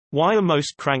Why are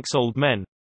most cranks old men?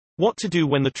 What to do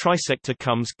when the trisector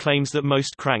claims that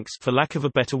most cranks, for lack of a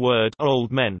better word, are old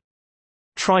men.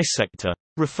 Trisector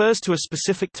refers to a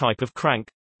specific type of crank.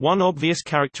 One obvious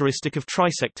characteristic of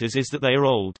trisectors is that they are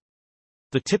old.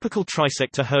 The typical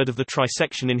trisector heard of the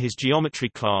trisection in his geometry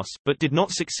class, but did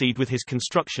not succeed with his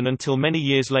construction until many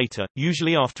years later,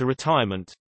 usually after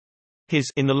retirement.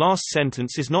 His in the last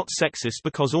sentence is not sexist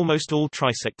because almost all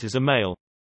trisectors are male.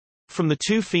 From the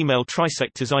 2 female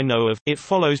trisectors I know of, it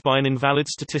follows by an invalid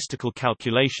statistical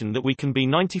calculation that we can be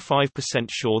 95%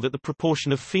 sure that the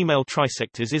proportion of female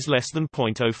trisectors is less than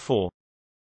 0.04.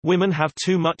 Women have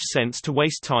too much sense to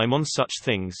waste time on such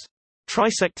things.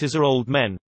 Trisectors are old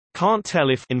men. Can't tell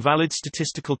if invalid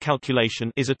statistical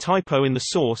calculation is a typo in the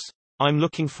source. I'm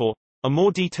looking for a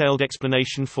more detailed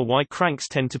explanation for why cranks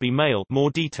tend to be male,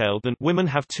 more detailed than women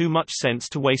have too much sense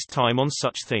to waste time on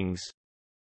such things.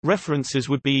 References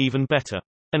would be even better.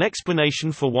 An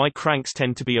explanation for why cranks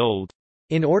tend to be old.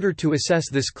 In order to assess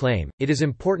this claim, it is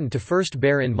important to first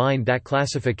bear in mind that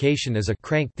classification as a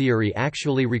crank theory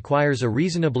actually requires a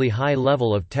reasonably high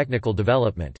level of technical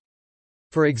development.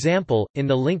 For example, in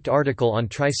the linked article on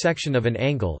trisection of an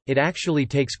angle, it actually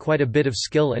takes quite a bit of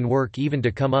skill and work even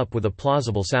to come up with a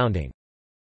plausible sounding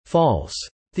false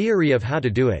theory of how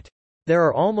to do it. There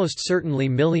are almost certainly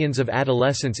millions of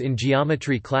adolescents in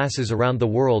geometry classes around the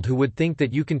world who would think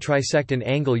that you can trisect an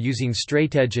angle using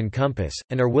straightedge and compass,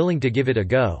 and are willing to give it a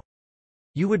go.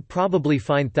 You would probably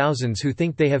find thousands who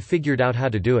think they have figured out how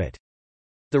to do it.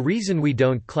 The reason we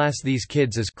don't class these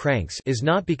kids as cranks is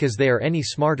not because they are any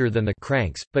smarter than the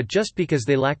cranks, but just because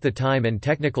they lack the time and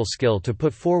technical skill to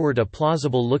put forward a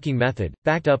plausible-looking method,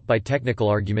 backed up by technical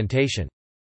argumentation.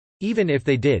 Even if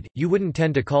they did, you wouldn't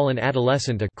tend to call an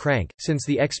adolescent a crank, since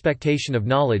the expectation of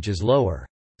knowledge is lower.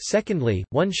 Secondly,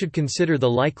 one should consider the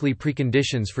likely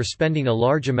preconditions for spending a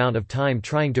large amount of time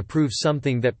trying to prove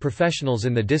something that professionals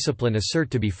in the discipline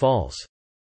assert to be false.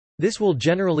 This will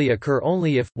generally occur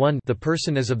only if, 1, the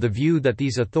person is of the view that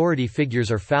these authority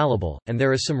figures are fallible, and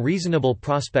there is some reasonable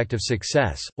prospect of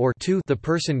success, or 2, the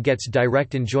person gets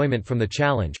direct enjoyment from the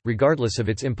challenge, regardless of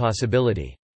its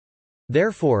impossibility.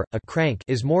 Therefore, a crank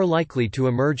is more likely to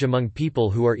emerge among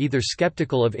people who are either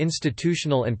skeptical of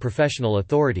institutional and professional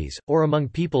authorities, or among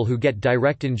people who get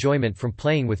direct enjoyment from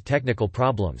playing with technical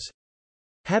problems.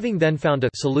 Having then found a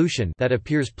solution that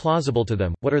appears plausible to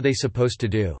them, what are they supposed to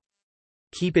do?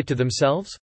 Keep it to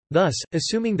themselves? Thus,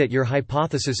 assuming that your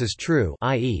hypothesis is true,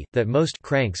 i.e., that most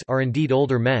cranks are indeed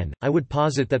older men, I would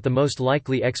posit that the most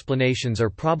likely explanations are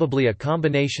probably a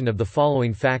combination of the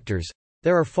following factors.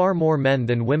 There are far more men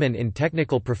than women in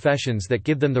technical professions that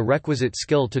give them the requisite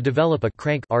skill to develop a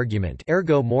crank argument,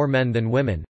 ergo more men than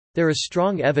women. There is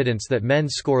strong evidence that men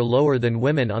score lower than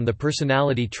women on the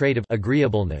personality trait of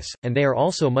agreeableness, and they are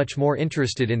also much more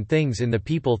interested in things in the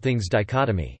people-things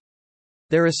dichotomy.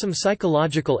 There is some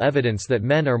psychological evidence that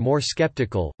men are more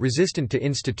skeptical, resistant to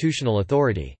institutional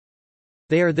authority.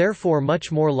 They are therefore much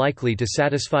more likely to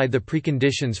satisfy the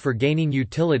preconditions for gaining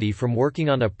utility from working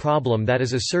on a problem that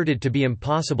is asserted to be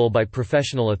impossible by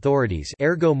professional authorities,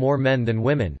 ergo more men than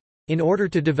women. In order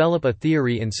to develop a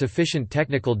theory in sufficient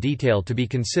technical detail to be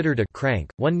considered a crank,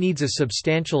 one needs a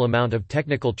substantial amount of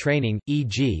technical training,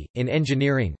 e.g., in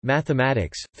engineering,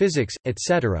 mathematics, physics,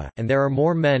 etc., and there are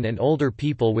more men and older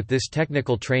people with this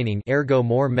technical training, ergo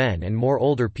more men and more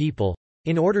older people.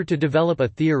 In order to develop a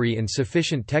theory in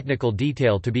sufficient technical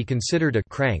detail to be considered a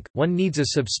crank, one needs a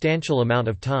substantial amount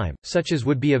of time, such as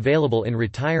would be available in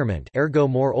retirement, ergo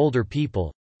more older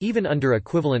people. Even under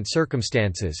equivalent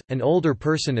circumstances, an older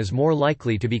person is more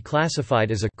likely to be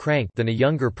classified as a crank than a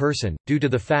younger person, due to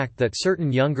the fact that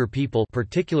certain younger people,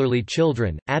 particularly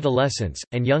children, adolescents,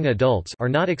 and young adults, are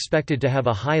not expected to have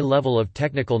a high level of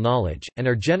technical knowledge, and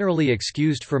are generally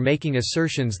excused for making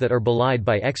assertions that are belied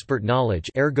by expert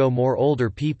knowledge, ergo more older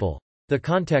people. The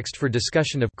context for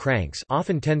discussion of cranks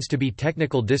often tends to be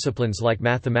technical disciplines like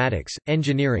mathematics,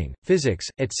 engineering, physics,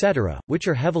 etc., which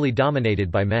are heavily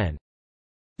dominated by men.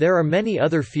 There are many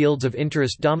other fields of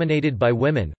interest dominated by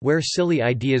women, where silly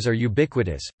ideas are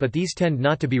ubiquitous, but these tend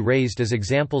not to be raised as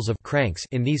examples of cranks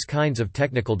in these kinds of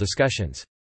technical discussions.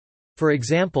 For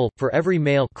example, for every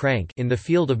male crank in the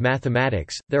field of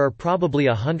mathematics, there are probably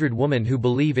 100 women who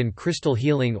believe in crystal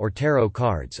healing or tarot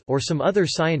cards, or some other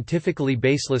scientifically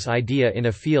baseless idea in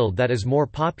a field that is more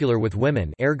popular with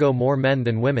women, ergo more men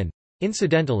than women.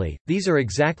 Incidentally, these are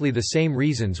exactly the same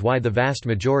reasons why the vast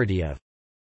majority of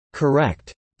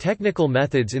correct Technical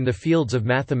methods in the fields of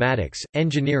mathematics,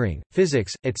 engineering,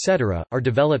 physics, etc., are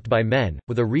developed by men,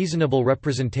 with a reasonable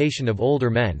representation of older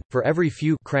men. For every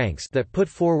few cranks that put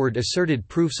forward asserted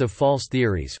proofs of false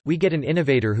theories, we get an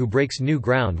innovator who breaks new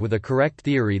ground with a correct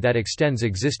theory that extends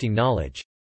existing knowledge.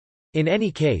 In any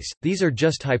case, these are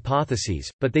just hypotheses,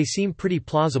 but they seem pretty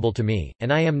plausible to me,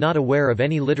 and I am not aware of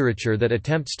any literature that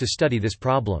attempts to study this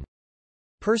problem.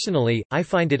 Personally, I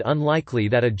find it unlikely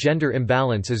that a gender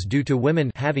imbalance is due to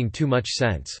women having too much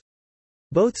sense.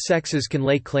 Both sexes can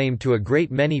lay claim to a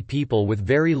great many people with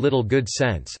very little good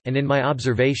sense, and in my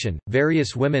observation,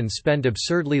 various women spend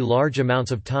absurdly large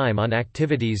amounts of time on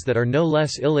activities that are no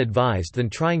less ill-advised than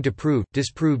trying to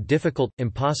disprove difficult,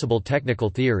 impossible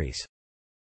technical theories.